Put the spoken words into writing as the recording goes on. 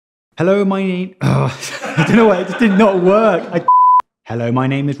Hello, my name... I don't know why, it just did not work. Hello, my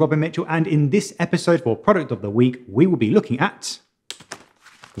name is Robin Mitchell, and in this episode for Product of the Week, we will be looking at...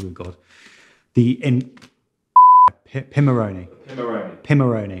 Oh, God. The Pimoroni.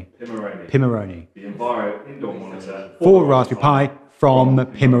 Pimoroni. The Enviro indoor monitor for Raspberry Pi from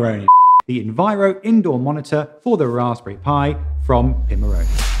Pimoroni. The Enviro indoor monitor for the Raspberry Pi from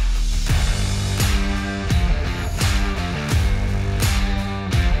Pimoroni.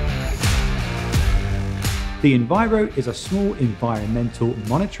 The Enviro is a small environmental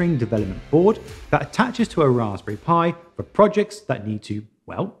monitoring development board that attaches to a Raspberry Pi for projects that need to,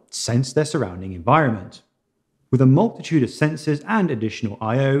 well, sense their surrounding environment. With a multitude of sensors and additional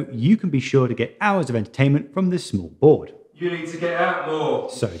I/O, you can be sure to get hours of entertainment from this small board. You need to get out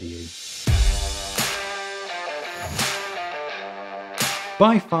more. So do you.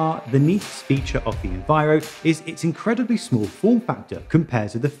 By far, the neatest feature of the Enviro is its incredibly small form factor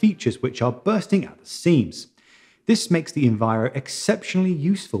compared to the features which are bursting at the seams. This makes the Enviro exceptionally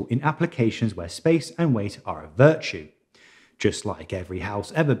useful in applications where space and weight are a virtue. Just like every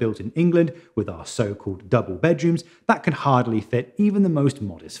house ever built in England, with our so-called double bedrooms that can hardly fit even the most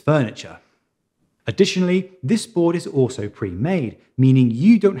modest furniture. Additionally, this board is also pre-made, meaning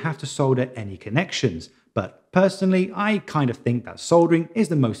you don't have to solder any connections. But personally, I kind of think that soldering is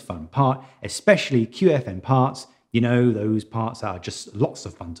the most fun part, especially QFN parts. You know, those parts that are just lots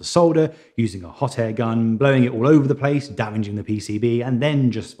of fun to solder, using a hot air gun, blowing it all over the place, damaging the PCB, and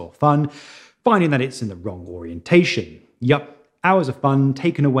then just for fun, finding that it's in the wrong orientation. Yup, hours of fun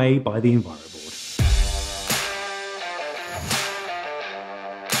taken away by the Enviro board.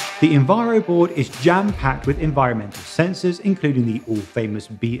 The Enviro board is jam-packed with environmental sensors, including the all-famous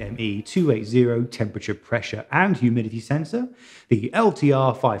BME 280 temperature, pressure and humidity sensor, the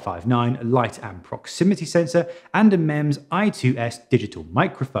LTR 559 light and proximity sensor, and a MEMS I2S digital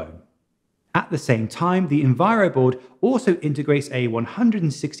microphone. At the same time, the Enviro board also integrates a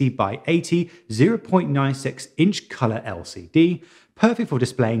 160 by 80 0.96 inch color LCD, perfect for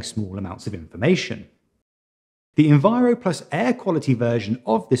displaying small amounts of information. The Enviro Plus air quality version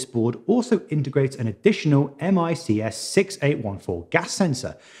of this board also integrates an additional MICS 6814 gas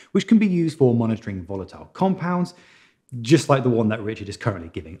sensor, which can be used for monitoring volatile compounds, just like the one that Richard is currently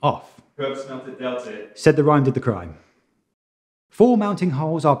giving off. Whoever smelt it dealt it. Said the rhyme did the crime. 4 mounting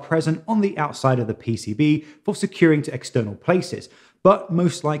holes are present on the outside of the PCB for securing to external places, but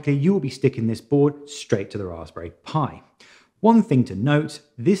most likely you will be sticking this board straight to the Raspberry Pi. One thing to note,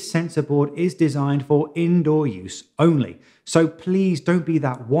 this sensor board is designed for indoor use only, so please don't be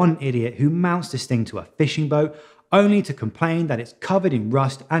that one idiot who mounts this thing to a fishing boat only to complain that it's covered in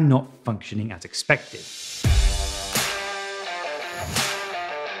rust and not functioning as expected.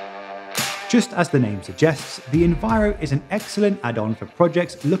 Just as the name suggests, the Enviro is an excellent add-on for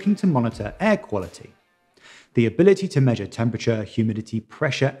projects looking to monitor air quality. The ability to measure temperature, humidity,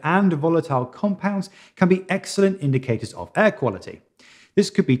 pressure, and volatile compounds can be excellent indicators of air quality. This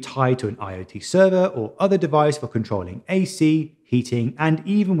could be tied to an IoT server or other device for controlling AC, heating, and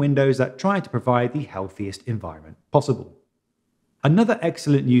even windows that try to provide the healthiest environment possible. Another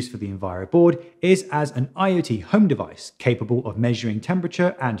excellent use for the Enviro board is as an IoT home device capable of measuring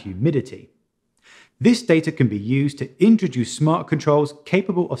temperature and humidity. This data can be used to introduce smart controls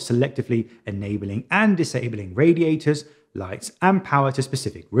capable of selectively enabling and disabling radiators, lights, and power to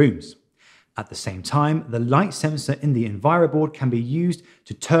specific rooms. At the same time, the light sensor in the Enviro board can be used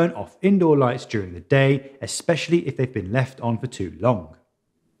to turn off indoor lights during the day, especially if they've been left on for too long.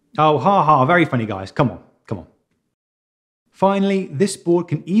 Oh, very funny guys, come on. Finally, this board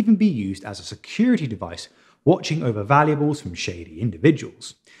can even be used as a security device, watching over valuables from shady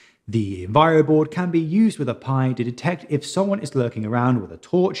individuals. The Enviro board can be used with a Pi to detect if someone is lurking around with a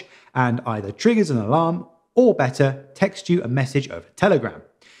torch and either triggers an alarm or better, text you a message over Telegram.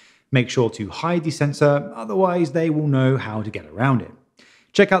 Make sure to hide the sensor, otherwise they will know how to get around it.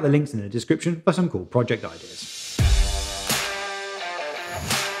 Check out the links in the description for some cool project ideas.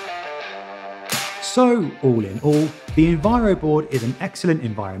 So, all in all, the Enviro board is an excellent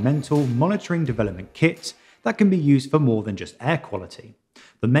environmental monitoring development kit that can be used for more than just air quality.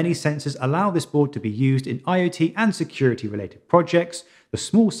 The many sensors allow this board to be used in IoT and security related projects, the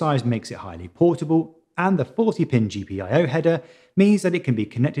small size makes it highly portable, and the 40-pin GPIO header means that it can be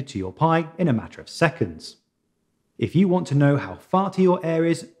connected to your Pi in a matter of seconds. If you want to know how farty your air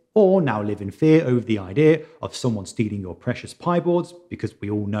is, or now live in fear over the idea of someone stealing your precious Pi boards, because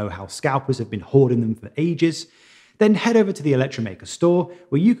we all know how scalpers have been hoarding them for ages, then head over to the Electromaker Store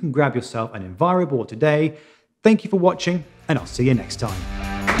where you can grab yourself an Enviro board today. Thank you for watching, and I'll see you next time.